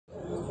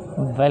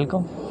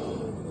Welcome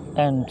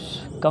and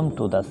come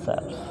to the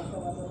self.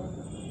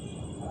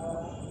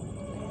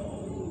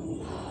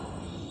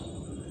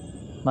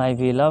 My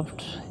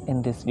beloved,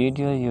 in this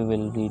video you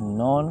will be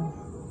known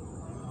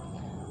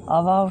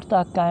about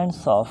the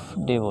kinds of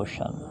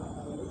devotion.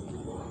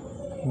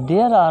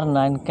 There are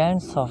 9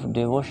 kinds of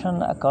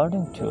devotion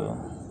according to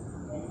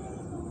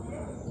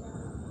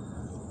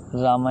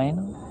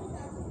Ramayana.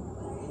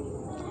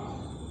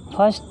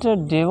 First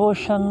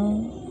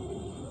devotion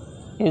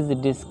is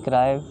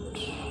described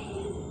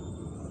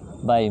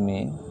by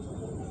me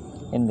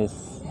in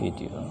this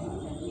video.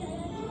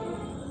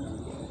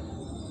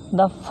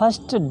 The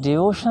first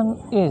devotion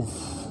is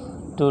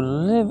to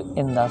live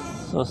in the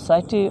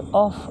society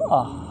of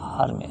a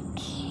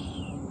hermit.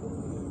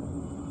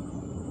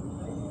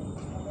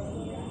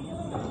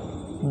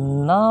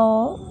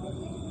 Now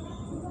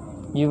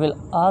you will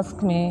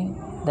ask me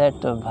that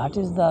what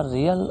is the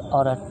real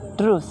or a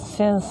true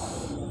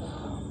sense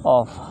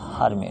of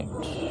hermit?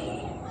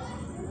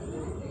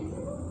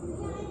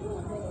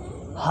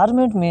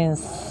 Hermit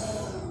means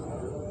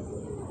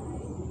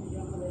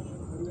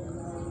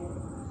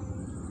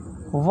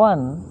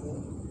one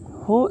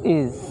who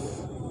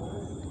is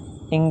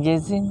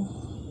engaging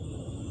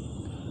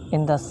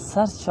in the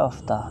search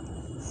of the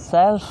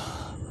self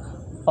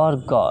or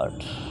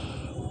God.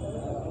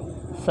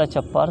 Such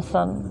a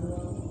person,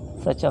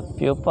 such a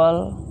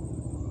pupil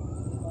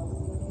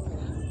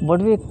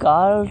would be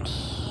called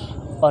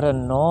or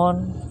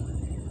known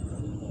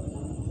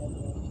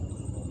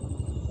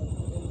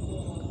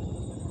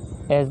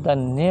as the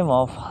name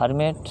of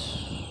hermit.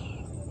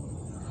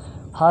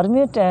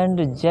 Hermit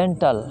and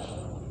gentle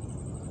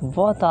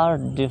both are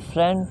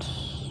different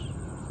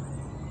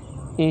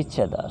each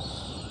other.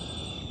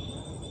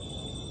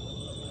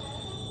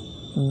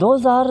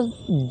 Those are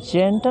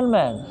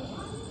gentlemen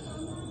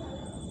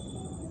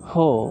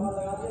who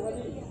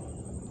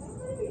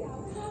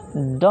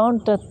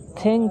don't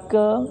think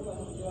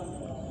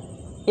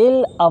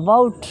ill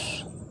about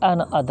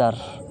another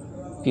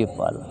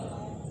people,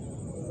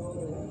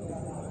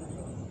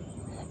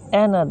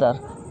 another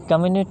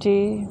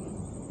community,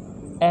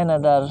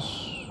 another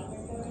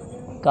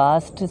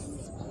caste,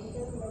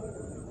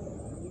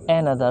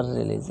 another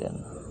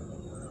religion.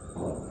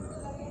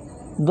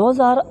 Those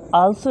are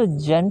also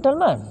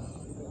gentlemen,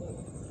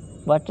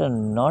 but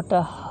not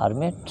a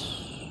hermit,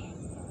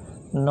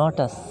 not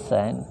a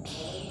saint,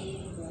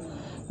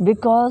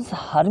 because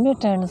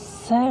hermit and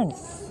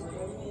saints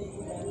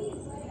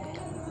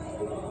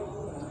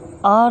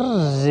are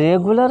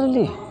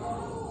regularly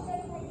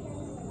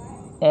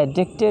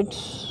added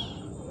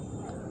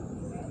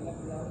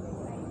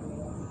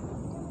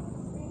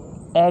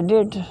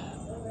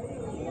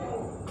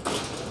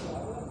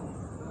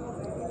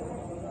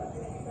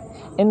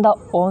in the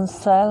own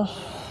self,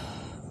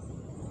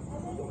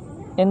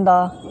 in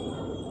the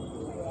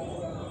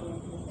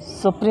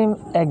supreme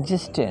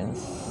existence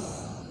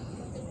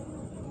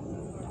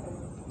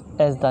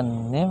as the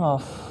name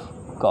of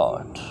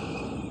God.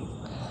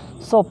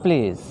 So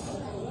please,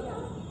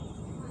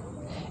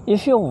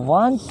 if you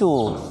want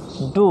to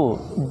do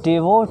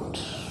devote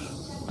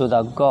to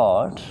the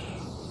God,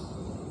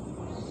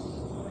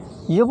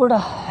 you would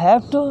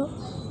have to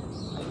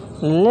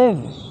live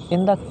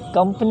in the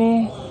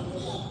company,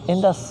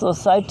 in the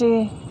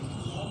society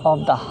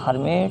of the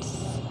hermits,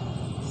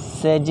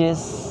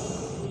 sages,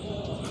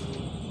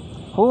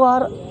 who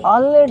are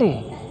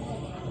already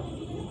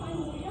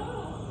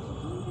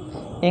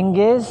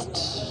engaged,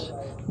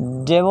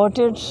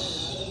 devoted,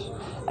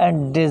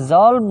 and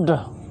dissolved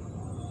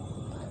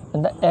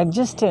in the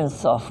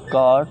existence of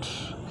God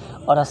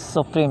or a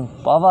supreme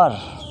power,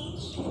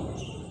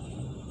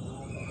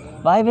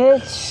 by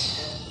which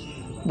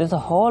this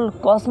whole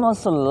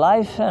cosmos,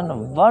 life,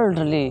 and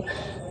worldly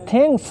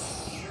things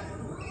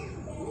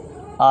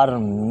are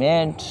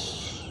made.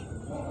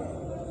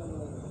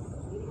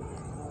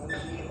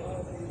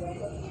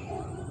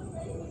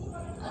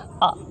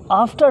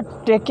 After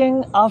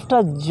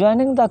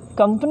joining the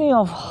company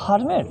of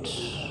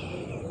hermits,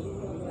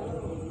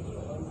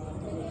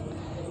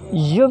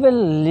 you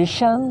will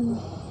listen,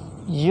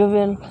 you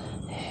will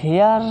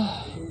hear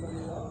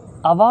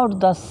about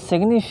the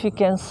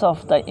significance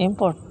of the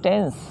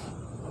importance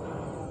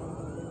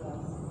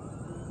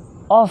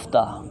of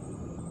the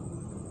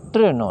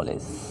true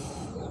knowledge.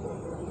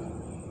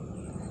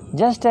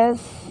 Just as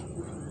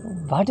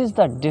what is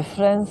the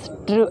difference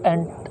true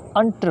and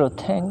untrue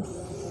things,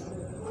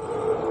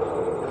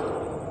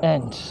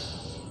 and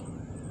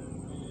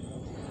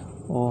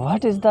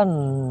what is the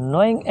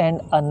knowing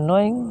and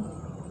unknowing,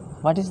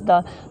 what is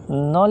the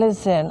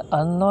knowledge and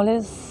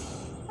unknowledge,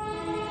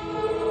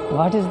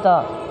 what is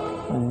the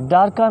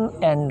darken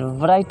and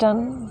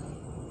brighten.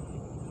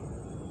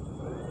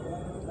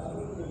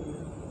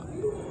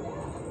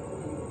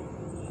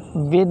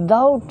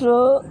 Without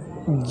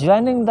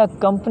joining the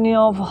company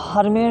of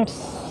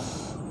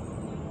hermits,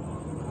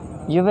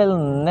 you will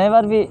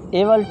never be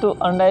able to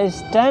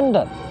understand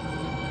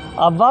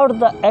about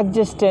the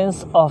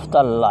existence of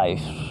the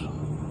life,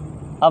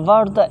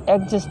 about the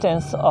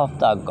existence of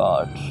the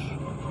God.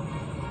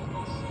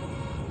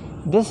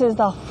 This is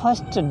the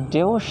first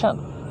devotion.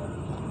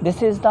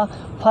 This is the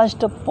first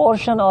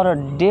portion or a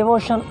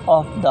devotion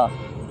of the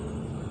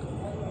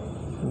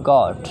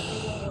God.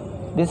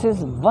 This is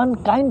one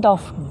kind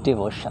of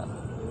devotion.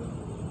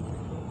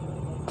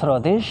 Through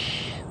this,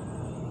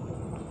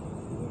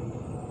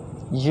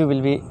 you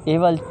will be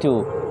able to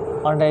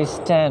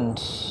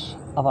understand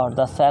about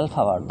the self,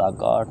 about the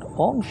God.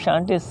 Om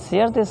Shanti.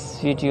 Share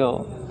this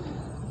video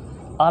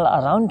all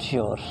around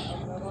your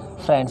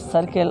friend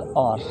circle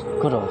or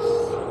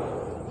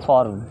groups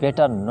for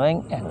better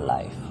knowing and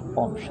life.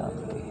 Om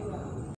Shanti.